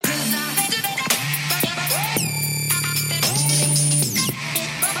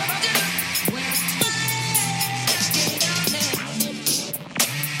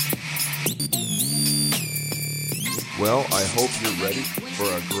Well, I hope you're ready for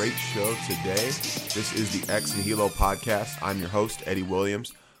a great show today. This is the Ex Nihilo podcast. I'm your host, Eddie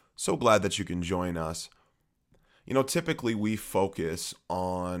Williams. So glad that you can join us. You know, typically we focus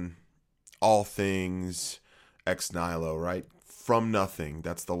on all things ex nihilo, right? From nothing.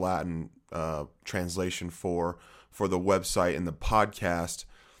 That's the Latin translation for the website and the podcast.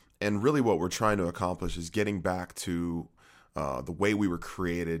 And really what we're trying to accomplish is getting back to the way we were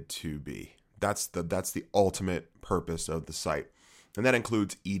created to be. That's the ultimate purpose of the site. And that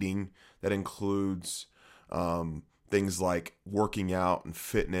includes eating. That includes things like working out and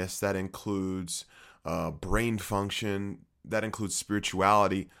fitness. That includes brain function. That includes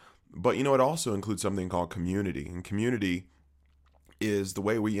spirituality. But, you know, it also includes something called community. And community is the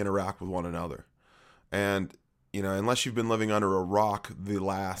way we interact with one another. And, you know, unless you've been living under a rock the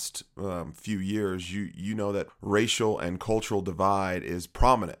last few years, you know that racial and cultural divide is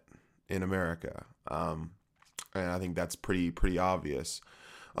prominent in America. And I think that's pretty obvious.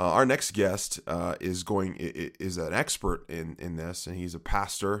 Our next guest is an expert in this, and he's a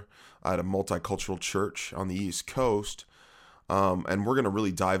pastor at a multicultural church on the East Coast. And we're going to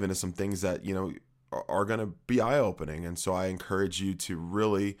really dive into some things that, you know, are going to be eye-opening. And so I encourage you to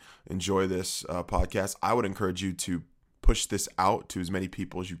really enjoy this podcast. I would encourage you to push this out to as many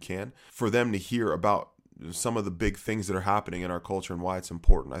people as you can for them to hear about some of the big things that are happening in our culture and why it's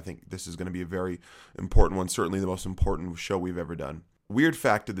important. I think this is going to be a very important one, certainly the most important show we've ever done. Weird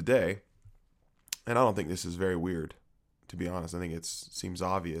fact of the day, and I don't think this is very weird, to be honest. I think it seems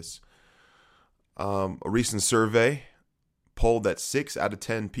obvious. A recent survey polled that 6 out of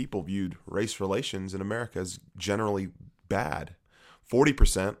 10 people viewed race relations in America as generally bad.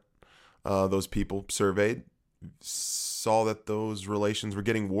 40% of those people surveyed saw that those relations were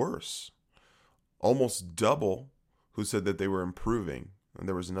getting worse. Almost double who said that they were improving. And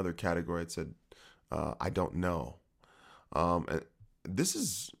there was another category that said, I don't know. And this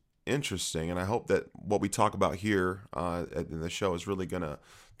is interesting, and I hope that what we talk about here in the show is really going to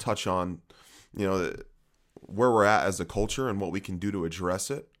touch on, you know, where we're at as a culture and what we can do to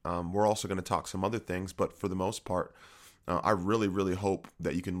address it. We're also going to talk some other things, but for the most part, I really, really hope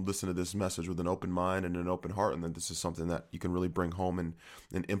that you can listen to this message with an open mind and an open heart, and that this is something that you can really bring home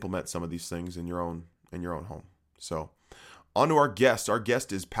and implement some of these things in your own home. So, on to our guest. Our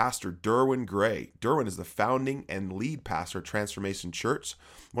guest is Pastor Derwin Gray. Derwin is the founding and lead pastor of Transformation Church,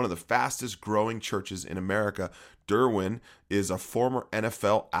 one of the fastest growing churches in America. Derwin is a former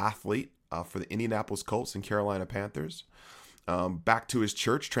NFL athlete for the Indianapolis Colts and Carolina Panthers. Back to his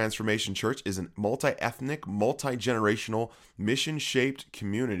church, Transformation Church is a multi-ethnic, multi-generational, mission-shaped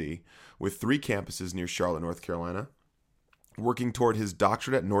community with 3 campuses near Charlotte, North Carolina. Working toward his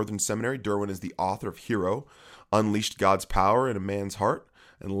doctorate at Northern Seminary, Derwin is the author of Hero, Unleashed God's Power in a Man's Heart,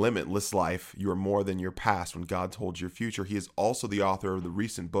 and Limitless Life, You Are More Than Your Past When God Holds Your Future. He is also the author of the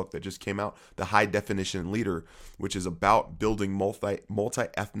recent book that just came out, The High Definition Leader, which is about building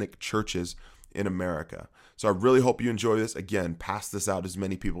multi-ethnic churches in America. So I really hope you enjoy this. Again, pass this out to as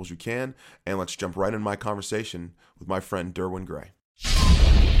many people as you can, and let's jump right into my conversation with my friend Derwin Gray.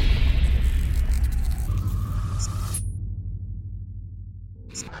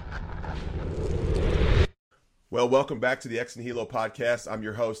 Well, welcome back to the Ex Nihilo podcast. I'm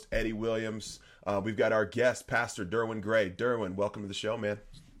your host, Eddie Williams. We've got our guest, Pastor Derwin Gray. Derwin, welcome to the show, man.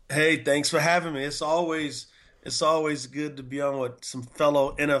 Hey, thanks for having me. It's always good to be on with some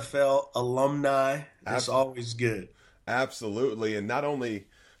fellow NFL alumni. It's always good. Absolutely. And not only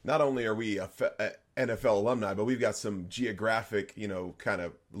are we a NFL alumni, but we've got some geographic, you know, kind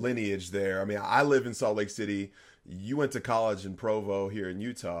of lineage there. I mean, I live in Salt Lake City. You went to college in Provo here in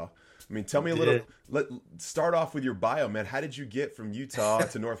Utah. I mean, tell me a little, start off with your bio, man. How did you get from Utah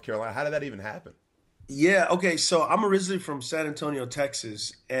to North Carolina? How did that even happen? Yeah, okay. So I'm originally from San Antonio,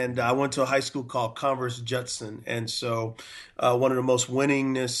 Texas, and I went to a high school called Converse Judson. And so one of the most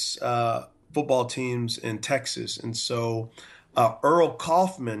winningest football teams in Texas. And so Earl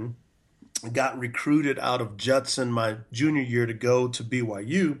Kaufman got recruited out of Judson my junior year to go to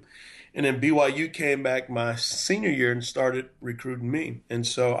BYU. And then BYU came back my senior year and started recruiting me. And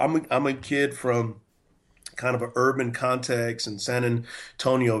so I'm a kid from kind of an urban context in San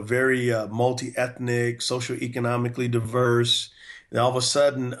Antonio, very multi-ethnic, socioeconomically diverse. And all of a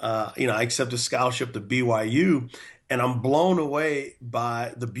sudden, I accept a scholarship to BYU, and I'm blown away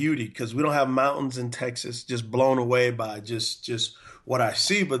by the beauty because we don't have mountains in Texas. Just blown away by just what I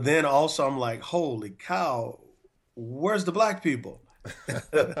see. But then also I'm like, holy cow, where's the black people?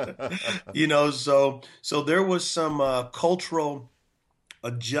 So there was some cultural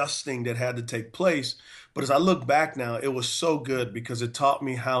adjusting that had to take place. But as I look back now, it was so good because it taught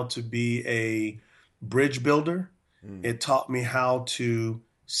me how to be a bridge builder. Mm, It taught me how to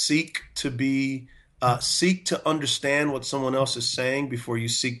seek to understand what someone else is saying before you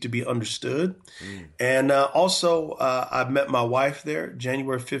seek to be understood. mm. And also, I met my wife there,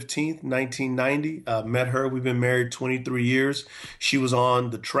 January 15th, 1990. Met her. We've been married 23 years. She was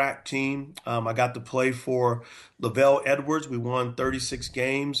on the track team. I got to play for Lavelle Edwards. We won 36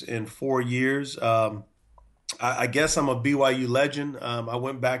 games in 4 years. I guess I'm a BYU legend. I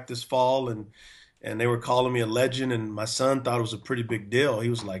went back this fall and they were calling me a legend, and my son thought it was a pretty big deal. He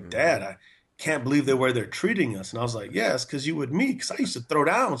was like, "Dad, I can't believe the way they're treating us." And I was like, "Yeah, it's because you with me, because I used to throw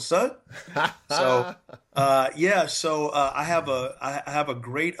down, son." So, yeah, so I have a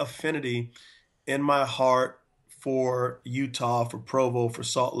great affinity in my heart for Utah, for Provo, for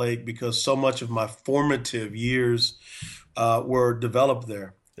Salt Lake, because so much of my formative years were developed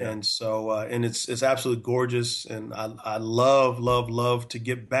there. Yeah. And so, and it's absolutely gorgeous, and I love, love, love to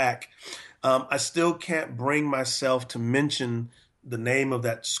get back. I still can't bring myself to mention the name of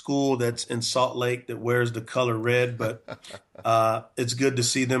that school that's in Salt Lake that wears the color red, but it's good to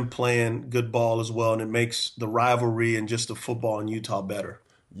see them playing good ball as well, and it makes the rivalry and just the football in Utah better.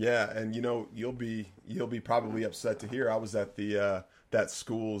 Yeah, and you'll be probably upset to hear I was at the that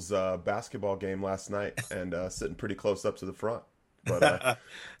school's basketball game last night and sitting pretty close up to the front. But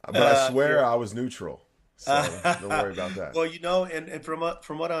but I swear Yeah. I was neutral, so don't worry about that. Well, and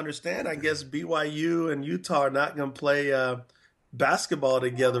from what I understand, I guess BYU and Utah are not going to play basketball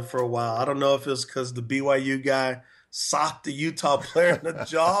together for a while. I don't know if it's because the BYU guy socked the Utah player in the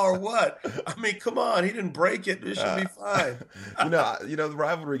jaw or what. I mean, come on, he didn't break it. It should be fine. The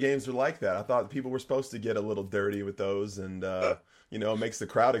rivalry games are like that. I thought people were supposed to get a little dirty with those, and it makes the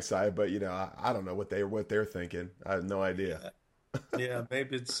crowd excited. But I don't know what they're thinking. I have no idea. Yeah,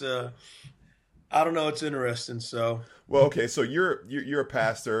 maybe it's I don't know. It's interesting. So Well, okay, so you're a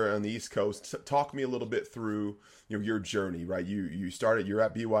pastor on the East Coast. Talk me a little bit through your journey, right? You're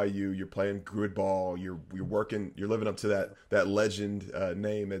at BYU, you're playing good ball, you're working, you're living up to that legend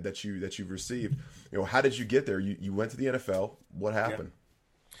name that you've received. How did you get there? You went to the NFL. What yeah. happened?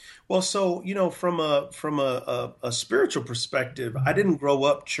 Well, so from a spiritual perspective, I didn't grow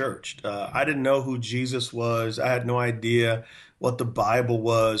up churched. I didn't know who Jesus was. I had no idea what the Bible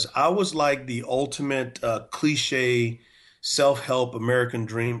was. I was like the ultimate cliche self-help American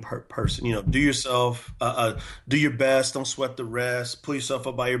dream person. Do your best, don't sweat the rest, pull yourself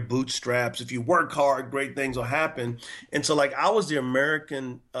up by your bootstraps. If you work hard, great things will happen. And so, like, I was the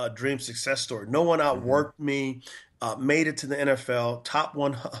American dream success story. No one Hmm. outworked me. Made it to the NFL, top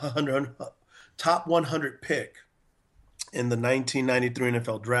 100 pick in the 1993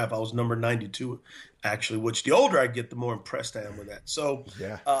 NFL draft. I was number 92, actually. Which the older I get, the more impressed I am with that. So,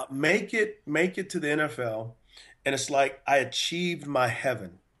 Yeah. make it to the NFL, and it's like I achieved my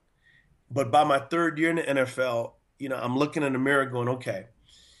heaven. But by my third year in the NFL, I'm looking in the mirror, going, okay,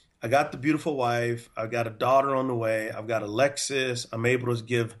 I got the beautiful wife, I've got a daughter on the way, I've got a Lexus, I'm able to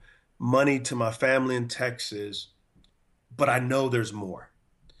give money to my family in Texas, but I know there's more.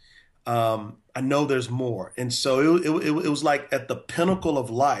 I know there's more. And so it was like at the pinnacle of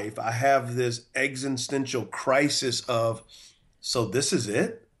life, I have this existential crisis of, so this is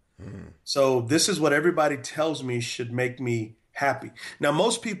it? Hmm. So this is what everybody tells me should make me happy. Now,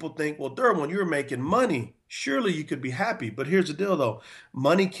 most people think, well, Derwin, you're making money. Surely you could be happy. But here's the deal, though.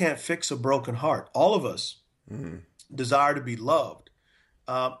 Money can't fix a broken heart. All of us Hmm. desire to be loved.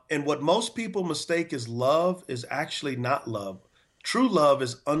 And what most people mistake as love is actually not love. True love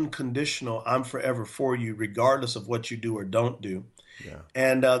is unconditional. I'm forever for you, regardless of what you do or don't do. Yeah.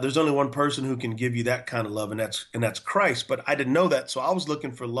 And there's only one person who can give you that kind of love, and that's Christ. But I didn't know that, so I was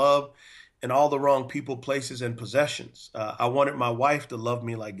looking for love in all the wrong people, places, and possessions. I wanted my wife to love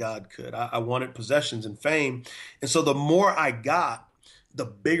me like God could. I wanted possessions and fame, and so the more I got, the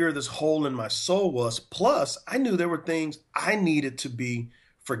bigger this hole in my soul was. Plus, I knew there were things I needed to be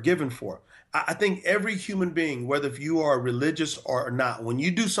forgiven for. I think every human being, whether if you are religious or not, when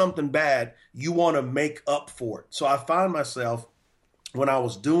you do something bad, you want to make up for it. So I found myself when I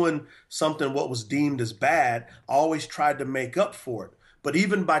was doing something what was deemed as bad, I always tried to make up for it. But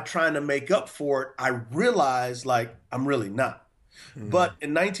even by trying to make up for it, I realized like I'm really not. Hmm. But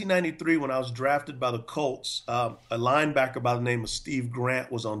in 1993, when I was drafted by the Colts, a linebacker by the name of Steve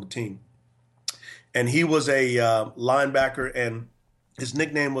Grant was on the team. And he was a linebacker, and his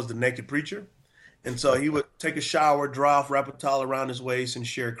nickname was the Naked Preacher. And so he would take a shower, draw off, wrap a towel around his waist, and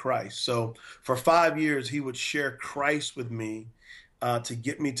share Christ. So for 5 years, he would share Christ with me to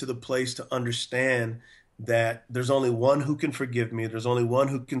get me to the place to understand that there's only one who can forgive me. There's only one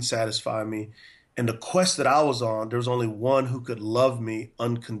who can satisfy me. And the quest that I was on, there was only one who could love me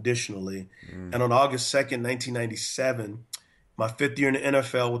unconditionally. Mm. And on August 2nd, 1997, my fifth year in the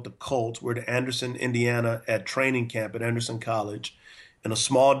NFL with the Colts, we're at Anderson, Indiana, at training camp at Anderson College, in a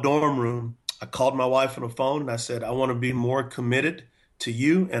small dorm room. I called my wife on the phone and I said, I want to be more committed to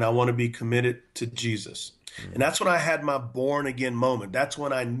you and I want to be committed to Jesus. And Mm. that's when I had my born again moment. That's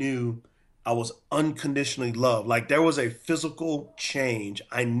when I knew I was unconditionally loved. Like there was a physical change.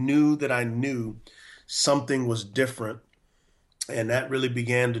 I knew that I knew something was different. And that really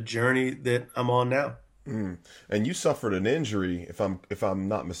began the journey that I'm on now. Mm. And you suffered an injury, if I'm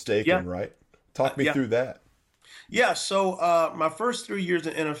not Yeah. mistaken, right? Talk me Yeah. through that. Yeah. So my first 3 years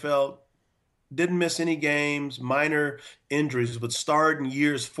in NFL, didn't miss any games, minor injuries, but starting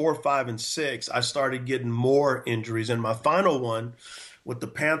years 4, 5, and 6, I started getting more injuries. And my final one with the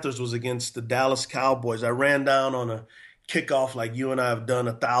Panthers was against the Dallas Cowboys. I ran down on a kickoff like you and I have done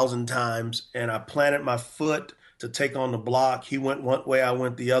 1,000 times, and I planted my foot to take on the block. He went one way, I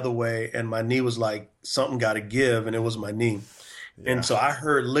went the other way, and my knee was like, something got to give, and it was my knee. And Yeah. so I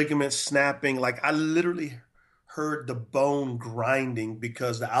heard ligaments snapping. Like I literally heard the bone grinding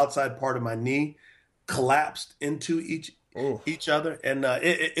because the outside part of my knee collapsed into Oh. each other, and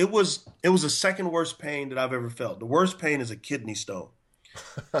it was the second worst pain that I've ever felt. The worst pain is a kidney stone.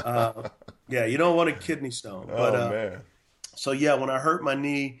 Uh, yeah, you don't want a kidney stone, but Oh man. so yeah, when I hurt my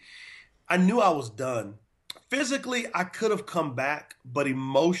knee, I knew I was done. Physically, I could have come back, but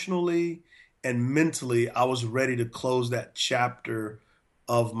emotionally and mentally, I was ready to close that chapter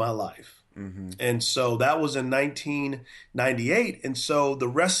of my life. Mm-hmm. And so that was in 1998. And so the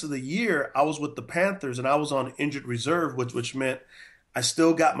rest of the year, I was with the Panthers and I was on injured reserve, which meant I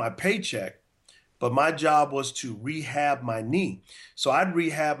still got my paycheck, but my job was to rehab my knee. So I'd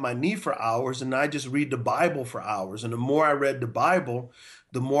rehab my knee for hours and I just read the Bible for hours. And the more I read the Bible,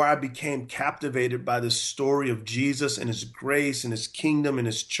 the more I became captivated by this story of Jesus and his grace and his kingdom and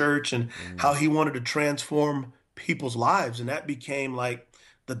his church and Mm. how he wanted to transform people's lives. And that became like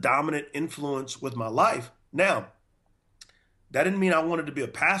the dominant influence with my life. Now, that didn't mean I wanted to be a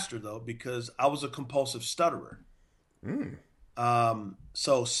pastor though, because I was a compulsive stutterer. Mm.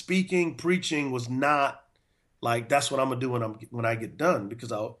 So speaking, preaching was not like that's what I'm gonna do when I get done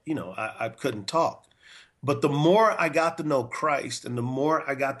because I couldn't talk. But the more I got to know Christ and the more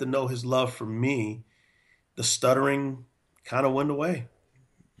I got to know his love for me, the stuttering kind of went away.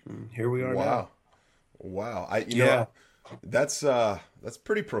 And here we are now. Wow. Wow. I you know Yeah. that's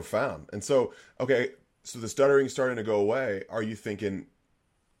pretty profound. And so, okay, so the stuttering starting to go away. Are you thinking,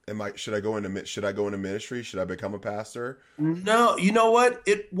 should I go into ministry? Should I become a pastor? No, you know what?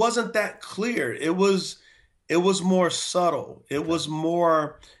 It wasn't that clear. It was more subtle. It Okay. was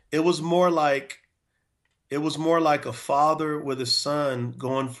more it was more like it was more like a father with his son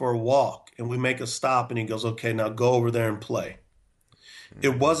going for a walk and we make a stop and he goes, "Okay, now go over there and play." It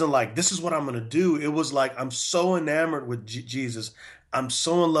Mm. wasn't like this is what I'm going to do. It was like I'm so enamored with Jesus. I'm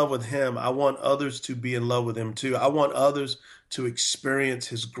so in love with him. I want others to be in love with him too. I want others to experience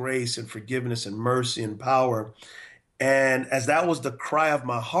his grace and forgiveness and mercy and power. And as that was the cry of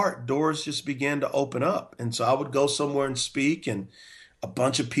my heart, doors just began to open up. And so I would go somewhere and speak, and a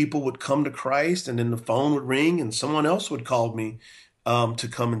bunch of people would come to Christ, and then the phone would ring, and someone else would call me to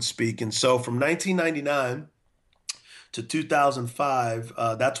come and speak. And so from 1999 to 2005,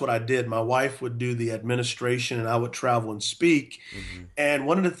 that's what I did. My wife would do the administration, and I would travel and speak. Mm-hmm. And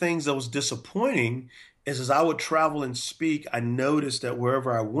one of the things that was disappointing is as I would travel and speak, I noticed that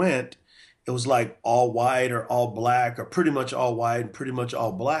wherever I went, it was like all white or all black or pretty much all white and pretty much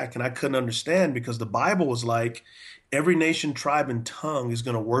all black. And I couldn't understand because the Bible was like, every nation, tribe, and tongue is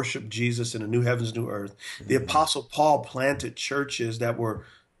going to worship Jesus in a new heavens, new earth. The Mm-hmm. Apostle Paul planted churches that were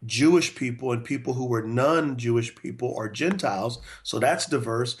Jewish people and people who were non-Jewish people or Gentiles. So that's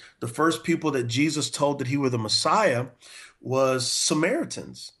diverse. The first people that Jesus told that he was the Messiah was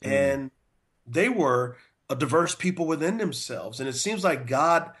Samaritans. Mm. And they were a diverse people within themselves. And it seems like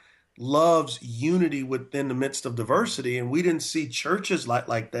God loves unity within the midst of diversity. And we didn't see churches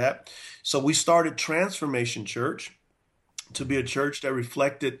like that. So we started Transformation Church to be a church that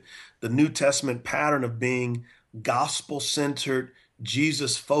reflected the New Testament pattern of being gospel centered,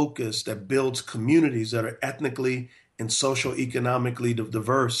 Jesus focused, that builds communities that are ethnically and social economically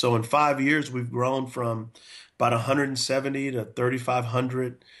diverse. So in 5 years, we've grown from about 170 to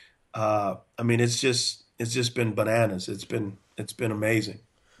 3,500. I mean, it's just been bananas. It's been amazing.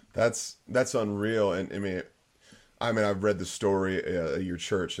 That's unreal. And I mean, I've read the story of your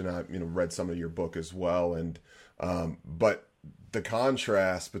church, and I read some of your book as well. And but the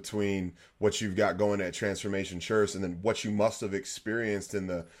contrast between what you've got going at Transformation Church and then what you must have experienced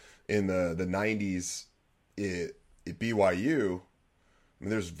in in the 90s at BYU, I mean,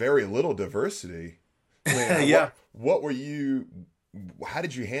 there's very little diversity. I mean, Yeah. what were you? How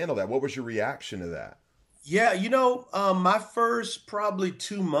did you handle that? What was your reaction to that? Yeah, my first probably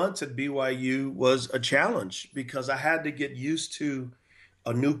 2 months at BYU was a challenge because I had to get used to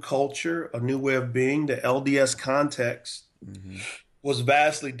a new culture, a new way of being. The LDS context Hmm. was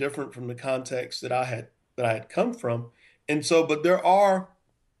vastly different from the context that I had come from. And so, but there are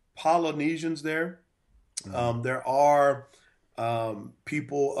Polynesians there. Hmm. There are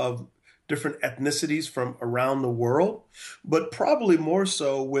people of different ethnicities from around the world, but probably more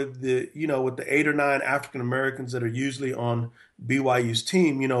so with the 8 or 9 African Americans that are usually on BYU's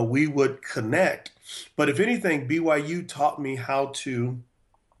team. We would connect. But if anything, BYU taught me how to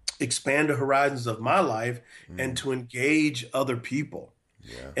expand the horizons of my life and Mm. to engage other people.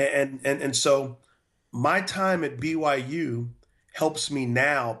 Yeah. And so my time at BYU helps me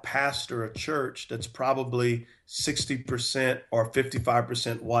now pastor a church that's probably 60% or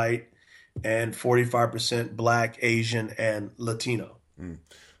 55% white and 45% black, Asian, and Latino. Mm.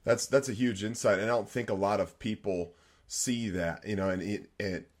 That's a huge insight, and I don't think a lot of people see that,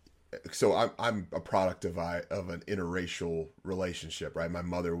 and so I'm a product of an interracial relationship, right? My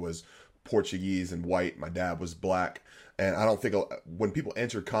mother was Portuguese and white, my dad was black, and I don't think when people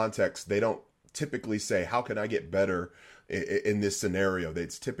enter context, they don't typically say, "How can I get better in this scenario?"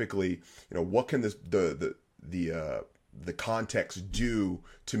 It's typically, what can the context do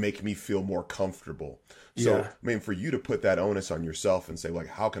to make me feel more comfortable? So, Yeah. I mean, for you to put that onus on yourself and say, like,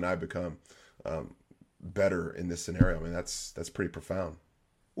 how can I become better in this scenario? I mean, that's pretty profound.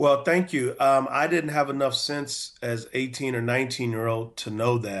 Well, thank you. I didn't have enough sense as 18 or 19-year-old to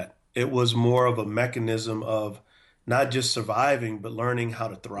know that. It was more of a mechanism of not just surviving, but learning how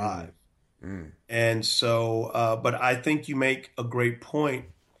to Mm, thrive. mm, And so, but I think you make a great point.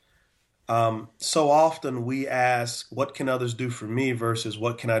 So often we ask, what can others do for me versus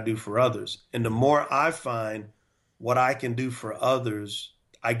what can I do for others? And the more I find what I can do for others,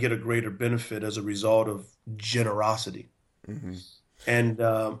 I get a greater benefit as a result of generosity. mm-hmm. And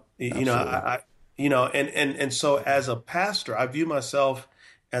Absolutely. and so as a pastor, I view myself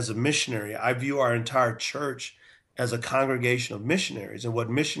as a missionary. I view our entire church as a congregation of missionaries. And what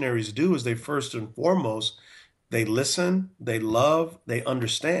missionaries do is they first and foremost they listen, they love, they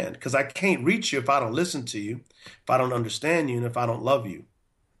understand. Because I can't reach you if I don't listen to you, if I don't understand you, and if I don't love you.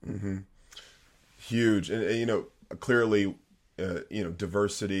 Mm-hmm. Huge, and clearly,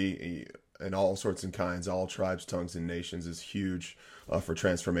 diversity and all sorts and kinds, all tribes, tongues, and nations is huge for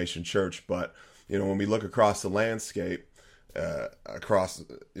Transformation Church. But when we look across the landscape, across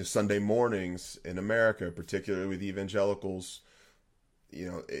Sunday mornings in America, particularly with evangelicals,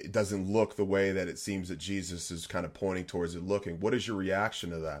 it doesn't look the way that it seems that Jesus is kind of pointing towards it looking. What is your reaction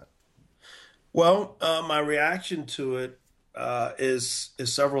to that? Well, my reaction to it is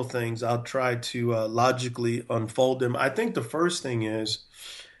several things. I'll try to logically unfold them. I think the first thing is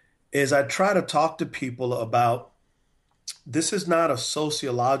I try to talk to people about this is not a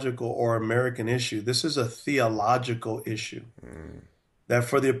sociological or American issue. This is a theological issue. Mm, That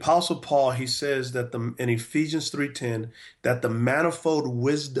for the Apostle Paul, he says that in Ephesians 3:10 that the manifold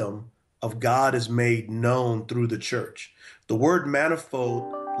wisdom of God is made known through the church. The word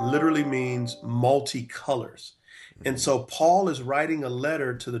manifold literally means multicolors. And mm, so Paul is writing a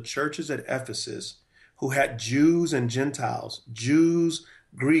letter to the churches at Ephesus who had Jews and Gentiles, Jews,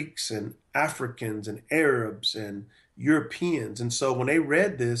 Greeks, and Africans, and Arabs, and Europeans. And so when they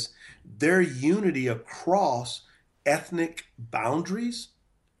read this, their unity across ethnic boundaries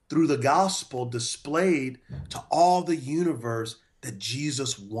through the gospel displayed to all the universe that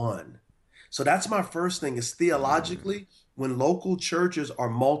Jesus won. So that's my first thing is mm, theologically, when local churches are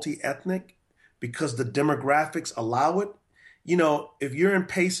multi-ethnic because the demographics allow it, if you're in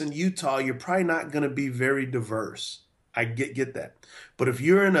Payson, Utah, you're probably not going to be very diverse. I get that. But if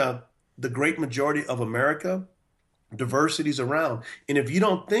you're in the great majority of America, diversity's around. And if you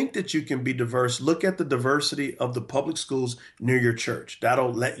don't think that you can be diverse, look at the diversity of the public schools near your church.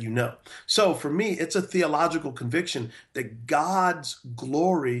 That'll let you know. So for me, it's a theological conviction that God's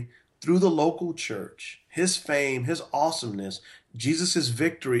glory through the local church, his fame, his awesomeness, Jesus's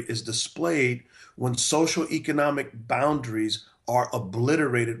victory is displayed when social economic boundaries are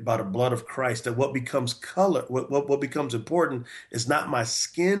obliterated by the blood of Christ. That what becomes color, what becomes important is not my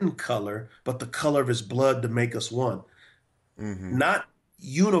skin color, but the color of his blood to make us one. mm-hmm. Not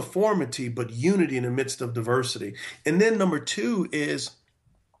uniformity, but unity in the midst of diversity. And then number two is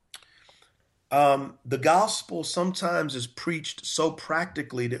the gospel sometimes is preached so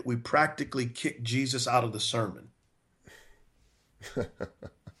practically that we practically kick Jesus out of the sermon.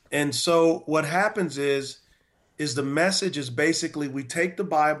 And so what happens is the message is basically we take the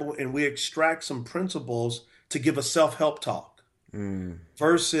Bible and we extract some principles to give a self-help talk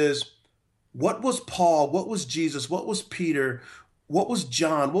versus what was Paul, what was Jesus, what was Peter, what was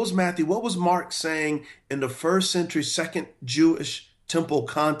John, what was Matthew, what was Mark saying in the first century, second Jewish temple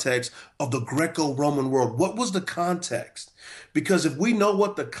context of the Greco-Roman world? What was the context? Because if we know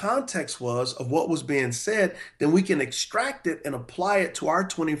what the context was of what was being said, then we can extract it and apply it to our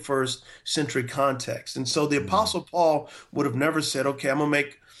 21st century context. And so the Apostle Paul would have never said, okay, I'm going to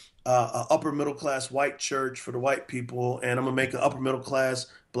make an upper middle class white church for the white people, and I'm going to make an upper middle class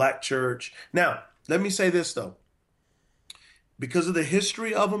black church. Now, let me say this, though. Because of the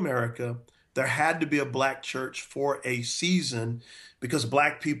history of America, there had to be a black church for a season because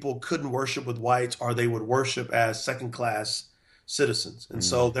black people couldn't worship with whites or they would worship as second class citizens. And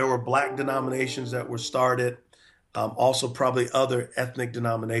so there were black denominations that were started, also probably other ethnic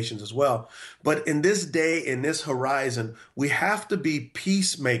denominations as well. But in this day, in this horizon, we have to be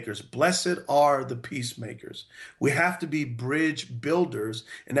peacemakers. Blessed are the peacemakers. We have to be bridge builders.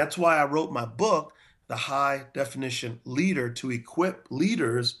 And that's why I wrote my book, The High Definition Leader, to equip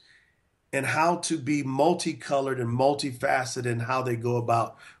leaders and how to be multicolored and multifaceted in how they go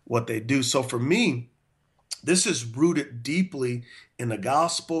about what they do. So for me, this is rooted deeply in the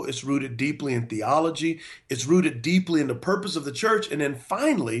gospel. It's rooted deeply in theology. It's rooted deeply in the purpose of the church. And then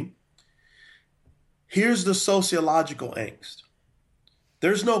finally, here's the sociological angst.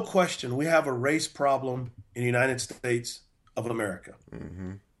 There's no question we have a race problem in the United States of America.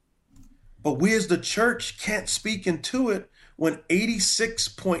 But we as the church can't speak into it when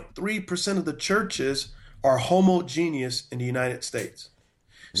 86.3% of the churches are homogeneous in the United States.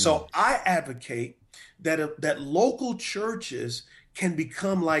 So I advocate that local churches can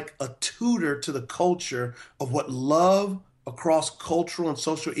become like a tutor to the culture of what love across cultural and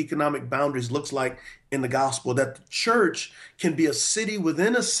social economic boundaries looks like in the gospel, that the church can be a city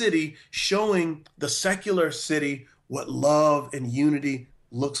within a city showing the secular city what love and unity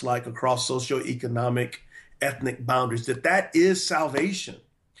looks like across socioeconomic, ethnic boundaries, that is salvation.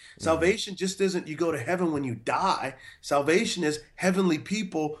 Salvation just isn't you go to heaven when you die. Salvation is heavenly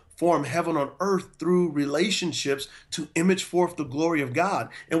people form heaven on earth through relationships to image forth the glory of God.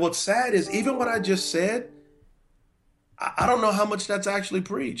 And what's sad is even what I just said, I don't know how much that's actually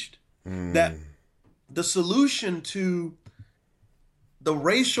preached. That the solution to the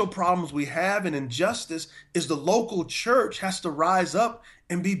racial problems we have and injustice is the local church has to rise up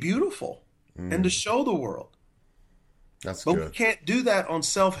and be beautiful and to show the world. That's But good. we can't do that on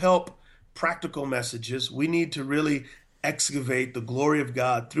self-help practical messages. We need to really excavate the glory of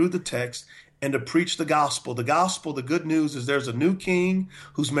God through the text and to preach the gospel. The gospel, the good news is there's a new king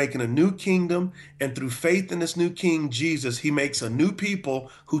who's making a new kingdom. And through faith in this new king, Jesus, he makes a new people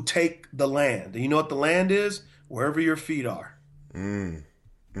who take the land. And you know what the land is? Wherever your feet are.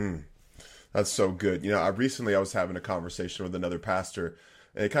 That's so good. You know, I was having a conversation with another pastor,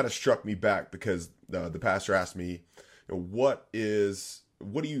 and it kind of struck me back because the pastor asked me, what do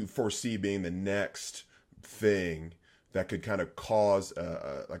you foresee being the next thing that could kind of cause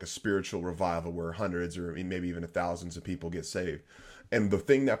like a spiritual revival where hundreds or maybe even thousands of people get saved? And the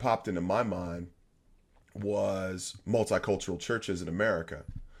thing that popped into my mind was multicultural churches in America.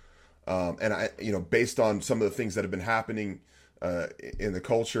 And I, based on some of the things that have been happening in the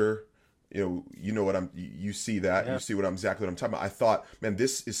culture, you see that, you see exactly what I'm talking about. I thought, man,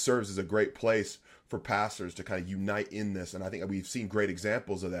 serves as a great place for pastors to kind of unite in this. And I think we've seen great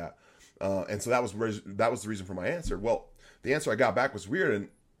examples of that. And so that was the reason for my answer. Well, the answer I got back was weird.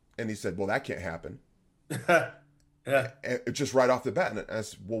 And he said, well, that can't happen. Yeah. And just right off the bat. And I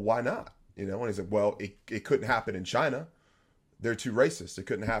said, well, why not? And he said, well, it couldn't happen in China. They're too racist. It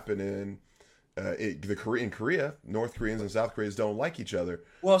couldn't happen in Korea. North Koreans and South Koreans don't like each other.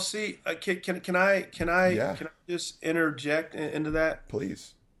 Well, see, can I just interject into that?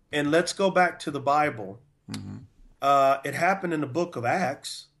 Please. And let's go back to the Bible. It happened in the book of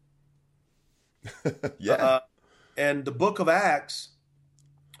Acts. And the book of Acts,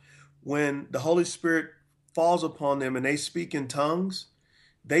 when the Holy Spirit falls upon them and they speak in tongues,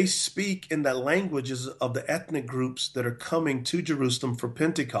 they speak in the languages of the ethnic groups that are coming to Jerusalem for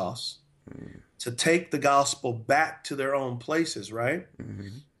Pentecost to take the gospel back to their own places, right?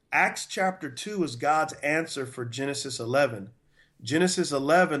 Acts chapter 2 is God's answer for Genesis 11. Genesis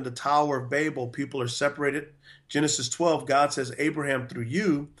 11, the Tower of Babel, people are separated. Genesis 12, God says, Abraham, through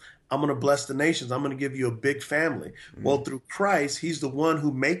you, I'm going to bless the nations. I'm going to give you a big family. Well, through Christ, he's the one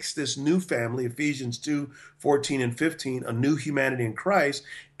who makes this new family, Ephesians 2, 14 and 15, a new humanity in Christ.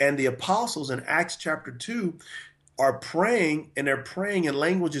 And the apostles in Acts chapter 2 are praying, and they're praying in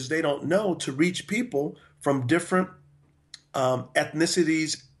languages they don't know to reach people from different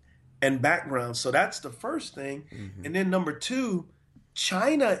ethnicities and backgrounds. So that's the first thing. Mm-hmm. And then number two,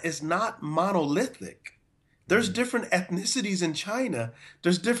 China is not monolithic. There's different ethnicities in China.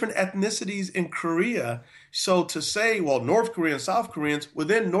 There's different ethnicities in Korea. So to say, well, North Korea and South Koreans,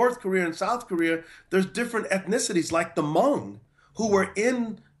 within North Korea and South Korea, there's different ethnicities like the Hmong, who were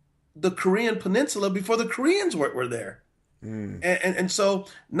in the Korean peninsula before the Koreans were there. And so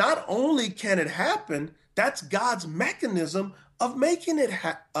not only can it happen, that's God's mechanism of making it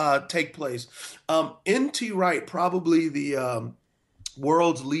take place. N.T. Wright, probably the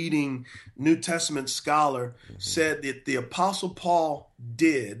world's leading New Testament scholar, said that the Apostle Paul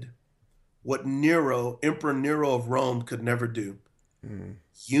did what Nero, Emperor Nero of Rome, could never do.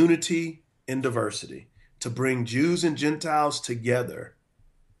 Unity in diversity, to bring Jews and Gentiles together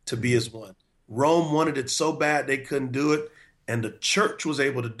to be as one. Rome wanted it so bad they couldn't do it, and the church was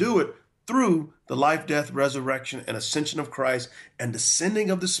able to do it through the life, death, resurrection, and ascension of Christ and the sending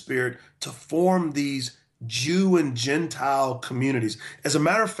of the Spirit to form these Jew and Gentile communities. As a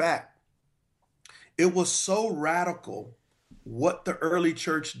matter of fact, it was so radical what the early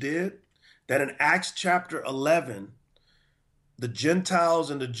church did that in Acts chapter 11, the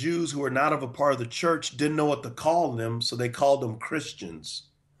Gentiles and the Jews who were not of a part of the church didn't know what to call them, so they called them Christians.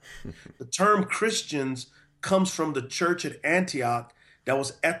 The term Christians comes from the church at Antioch that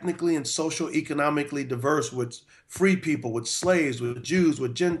was ethnically and socio-economically diverse, with free people, with slaves, with Jews,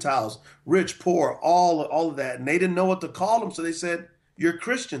 with Gentiles, rich, poor, all of that. And they didn't know what to call them, so they said, you're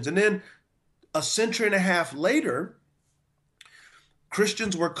Christians. And then a century and a half later,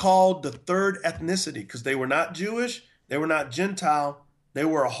 Christians were called the third ethnicity because they were not Jewish, they were not Gentile, they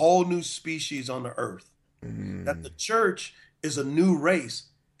were a whole new species on the earth. That the church is a new race.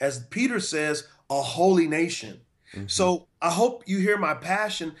 As Peter says, a holy nation. So I hope you hear my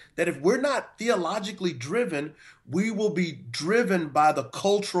passion that if we're not theologically driven, we will be driven by the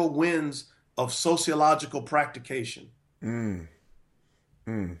cultural winds of sociological practication.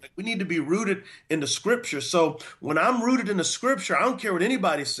 Like, we need to be rooted in the scripture. So when I'm rooted in the scripture, I don't care what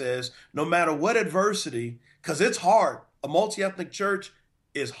anybody says, no matter what adversity, because it's hard. A multi-ethnic church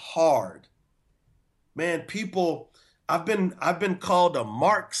is hard. Man, people, I've been called a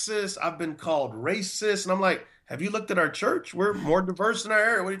Marxist, I've been called racist, and I'm like, have you looked at our church? We're more diverse in our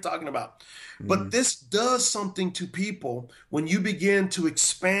area. What are you talking about? But this does something to people when you begin to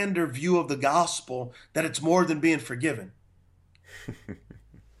expand their view of the gospel, that it's more than being forgiven.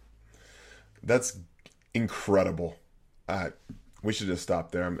 That's incredible. We should just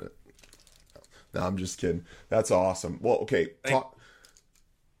stop there. No, I'm just kidding. That's awesome. Well, okay.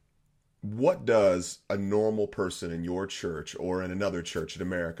 What does a normal person in your church or in another church in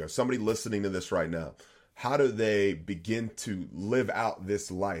America, somebody listening to this right now, how do they begin to live out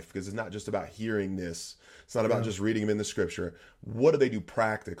this life? Because it's not just about hearing this. It's not about just reading them in the scripture. What do they do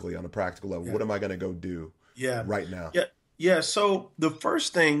practically on a practical level? What am I going to go do right now? Yeah. So the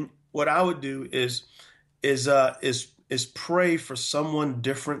first thing, what I would do is pray for someone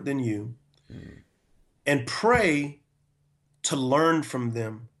different than you, and pray to learn from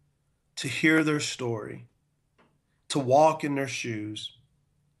them, to hear their story, to walk in their shoes,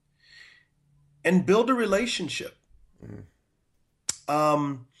 and build a relationship.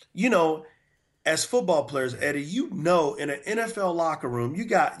 As football players, Eddie, in an NFL locker room, you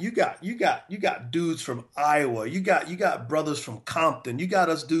got dudes from Iowa, you got brothers from Compton, you got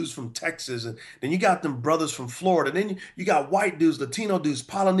us dudes from Texas, and then you got them brothers from Florida, then you got white dudes, Latino dudes,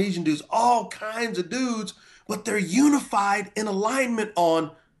 Polynesian dudes, all kinds of dudes, but they're unified in alignment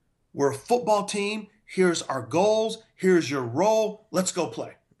on, we're a football team, here's our goals, here's your role, let's go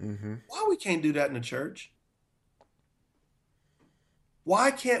play. Why we can't do that in the church?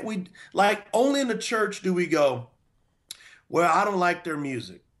 Why can't we, only in the church do we go, well, I don't like their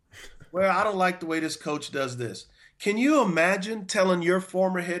music. Well, I don't like the way this coach does this. Can you imagine telling your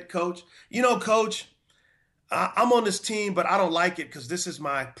former head coach, coach, I'm on this team, but I don't like it because this is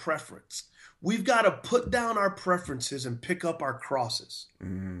my preference. We've got to put down our preferences and pick up our crosses.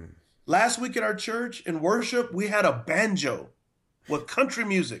 Last week at our church in worship, we had a banjo with country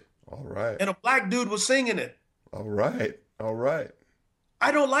music. All right. And a black dude was singing it. All right.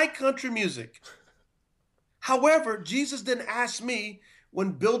 I don't like country music. However, Jesus didn't ask me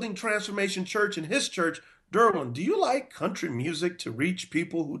when building Transformation Church in his church, Derwin, do you like country music to reach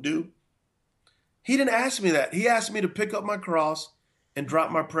people who do? He didn't ask me that. He asked me to pick up my cross and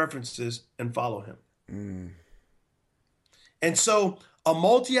drop my preferences and follow him. And so a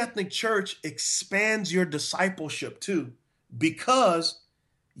multi-ethnic church expands your discipleship too, because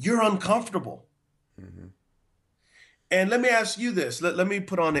you're uncomfortable. And let me ask you this. Let me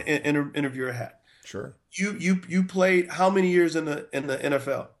put on an interviewer hat. Sure. You played how many years in the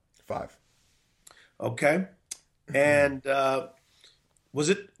NFL? 5. Okay. And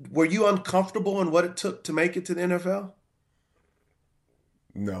were you uncomfortable in what it took to make it to the NFL?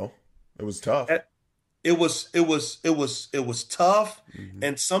 No, it was tough. It was tough, Hmm.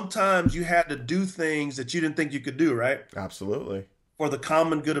 and sometimes you had to do things that you didn't think you could do, right? Absolutely. For the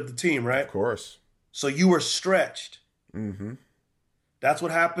common good of the team, Of right? course. So you were stretched. Hmm. That's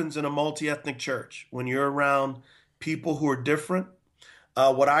what happens in a multi-ethnic church when you're around people who are different.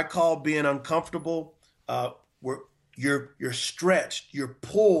 What I call being uncomfortable, where you're stretched, you're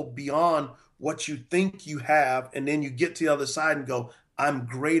pulled beyond what you think you have, and then you get to the other side and go, I'm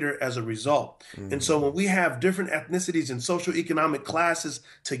greater as a result. And so Hmm. when we have different ethnicities and social economic classes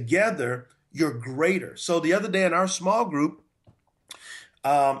together, you're greater. So the other day in our small group,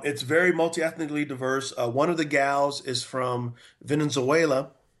 it's very multi-ethnically diverse. One of the gals is from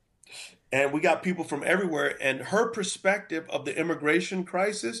Venezuela, and we got people from everywhere. And her perspective of the immigration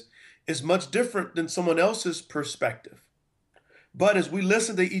crisis is much different than someone else's perspective. But as we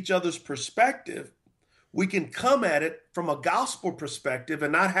listen to each other's perspective, we can come at it from a gospel perspective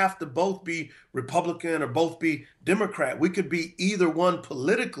and not have to both be Republican or both be Democrat. We could be either one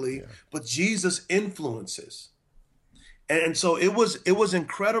politically, Yeah. but Jesus influences. And so it was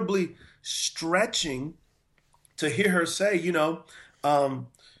incredibly stretching to hear her say, um,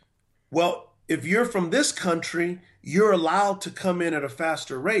 well, if you're from this country, you're allowed to come in at a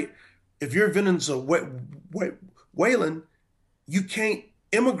faster rate. If you're Venezuelan, you can't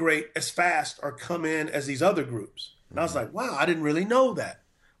immigrate as fast or come in as these other groups. And I was Hmm. like, wow, I didn't really know that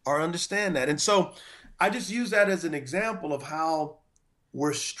or understand that. And so I just use that as an example of how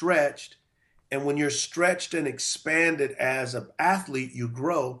we're stretched. And when you're stretched and expanded as an athlete, you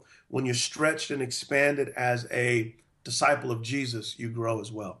grow. When you're stretched and expanded as a disciple of Jesus, you grow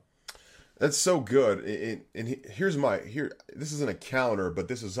as well. That's so good. Here's here. This isn't a counter, but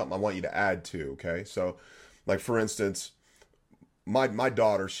this is something I want you to add to. Okay, so like for instance, my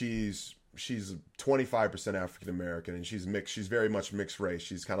daughter, she's 25% African American, and she's mixed. She's very much mixed race.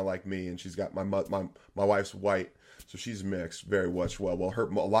 She's kind of like me, and she's got my wife's white, so she's mixed very much. Well,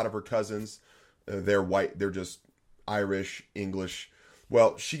 a lot of her cousins, they're white. They're just Irish, English.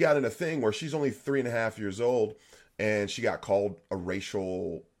 Well, she got in a thing where she's only 3.5 years old, and she got called a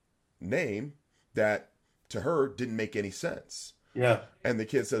racial name that to her didn't make any sense. Yeah. And the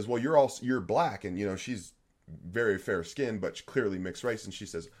kid says, "Well, you're black," and she's very fair skinned, but clearly mixed race. And she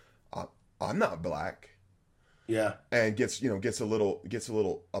says, "I'm not black," Yeah. and gets a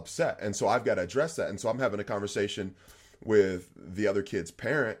little upset. And so I've got to address that. And so I'm having a conversation with the other kid's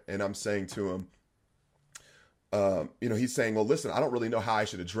parent, and I'm saying to him, he's saying, "Well, listen, I don't really know how I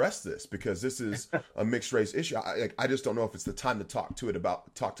should address this because this is a mixed race issue. I just don't know if it's the time to talk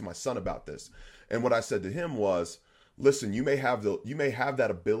to my son about this." And what I said to him was, "Listen, you may have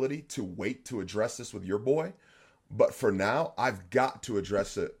that ability to wait to address this with your boy, but for now, I've got to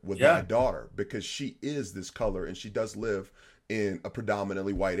address it with my Yeah. daughter because she is this color and she does live in a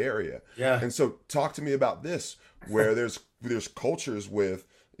predominantly white area." Yeah. And so, talk to me about this, where there's cultures with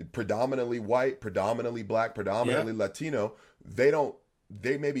predominantly white, predominantly black, Yeah. predominantly Latino.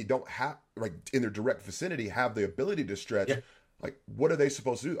 They maybe don't have, like, in their direct vicinity, have the ability to stretch. Yeah. Like, what are they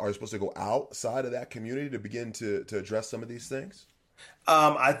supposed to do? Are they supposed to go outside of that community to begin to address some of these things?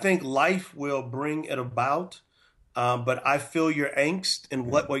 I think life will bring it about. But I feel your angst in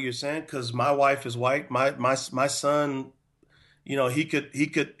what you're saying because my wife is white. My son, he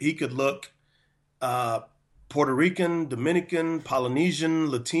could look uh, Puerto Rican, Dominican, Polynesian,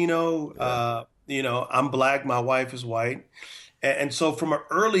 Latino. Yeah. I'm black. My wife is white, and so from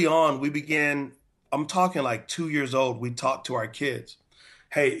early on, we began. I'm talking like 2 years old. We talked to our kids.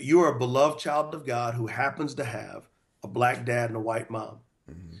 Hey, you are a beloved child of God who happens to have a black dad and a white mom.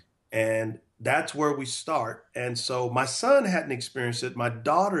 Hmm. And that's where we start. And so my son hadn't experienced it. My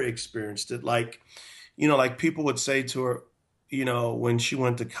daughter experienced it. Like people would say to her, when she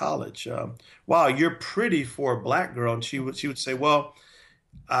went to college, wow, you're pretty for a black girl. And she would say, well,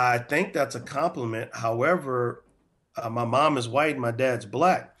 I think that's a compliment. However, my mom is white and my dad's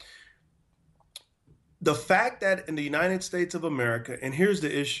black. The fact that in the United States of America, and here's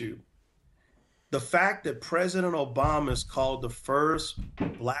the issue, the fact that President Obama is called the first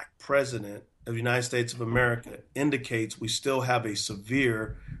black president of the United States of America indicates we still have a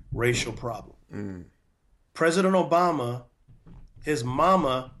severe racial problem. Mm. President Obama, his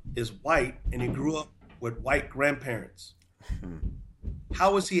mama is white and he grew up with white grandparents.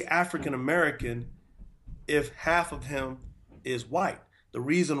 How is he African American if half of him is white? The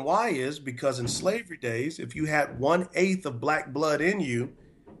reason why is because in slavery days, if you had 1/8 of black blood in you,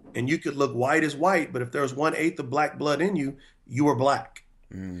 and you could look white as white, but if there was 1/8 of black blood in you, you were black.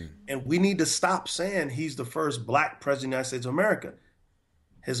 And we need to stop saying he's the first black president of the United States of America.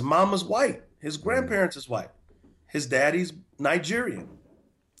 His mama's white. His grandparents is white. His daddy's Nigerian.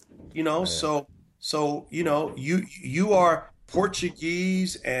 You are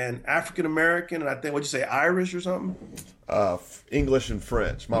Portuguese and African American, and I think, what'd you say, Irish or something? English and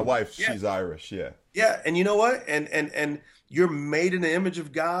French. My wife, Yeah. she's Irish. Yeah. Yeah, and you know what? And you're made in the image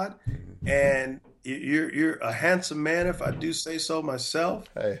of God, and you're a handsome man, if I do say so myself.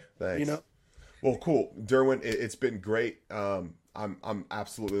 Hey, thanks. Well, cool, Derwin. It's been great. I'm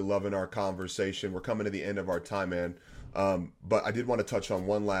absolutely loving our conversation. We're coming to the end of our time, man. But I did want to touch on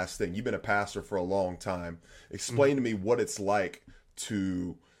one last thing. You've been a pastor for a long time. Explain to me what it's like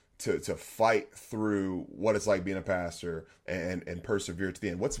to fight through what it's like being a pastor and persevere to the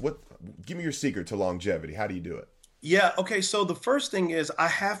end. Give me your secret to longevity. How do you do it? Yeah. Okay. So the first thing is I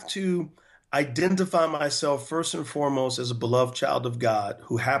have to identify myself first and foremost as a beloved child of God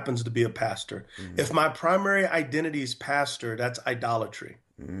who happens to be a pastor. If my primary identity is pastor, that's idolatry.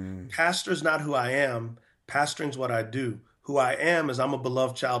 Pastor is not who I am. Pastoring is what I do. Who I am is I'm a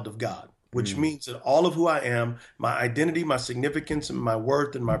beloved child of God, which means that all of who I am, my identity, my significance, and my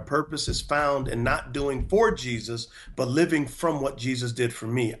worth and my purpose is found in not doing for Jesus, but living from what Jesus did for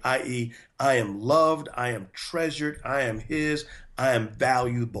me, i.e., I am loved, I am treasured, I am his, I am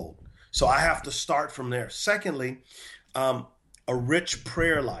valuable. So I have to start from there. Secondly, a rich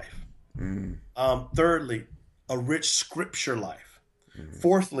prayer life. Thirdly, a rich scripture life.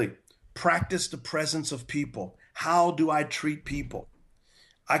 Fourthly, practice the presence of people. How do I treat people?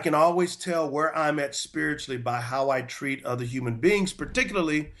 I can always tell where I'm at spiritually by how I treat other human beings,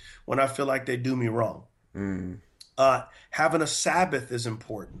 particularly when I feel like they do me wrong. Having a Sabbath is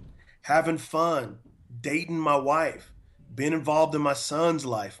important. Having fun, dating my wife, being involved in my son's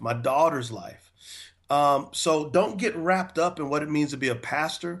life, my daughter's life. So don't get wrapped up in what it means to be a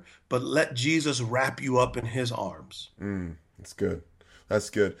pastor, but let Jesus wrap you up in his arms. That's good. That's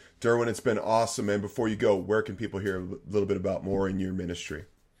good. Derwin, it's been awesome, man. Before you go, where can people hear a little bit about more in your ministry?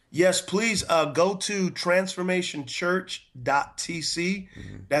 Yes, please go to transformationchurch.tc.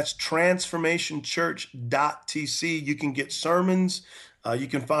 That's transformationchurch.tc. You can get sermons. You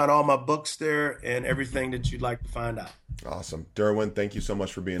can find all my books there and everything that you'd like to find out. Awesome. Derwin, thank you so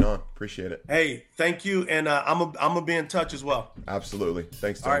much for being on. Appreciate it. Hey, thank you. And I'm going to be in touch as well. Absolutely.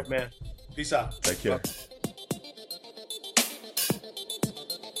 Thanks, Derwin. All right, man. Peace out. Take care. Bye.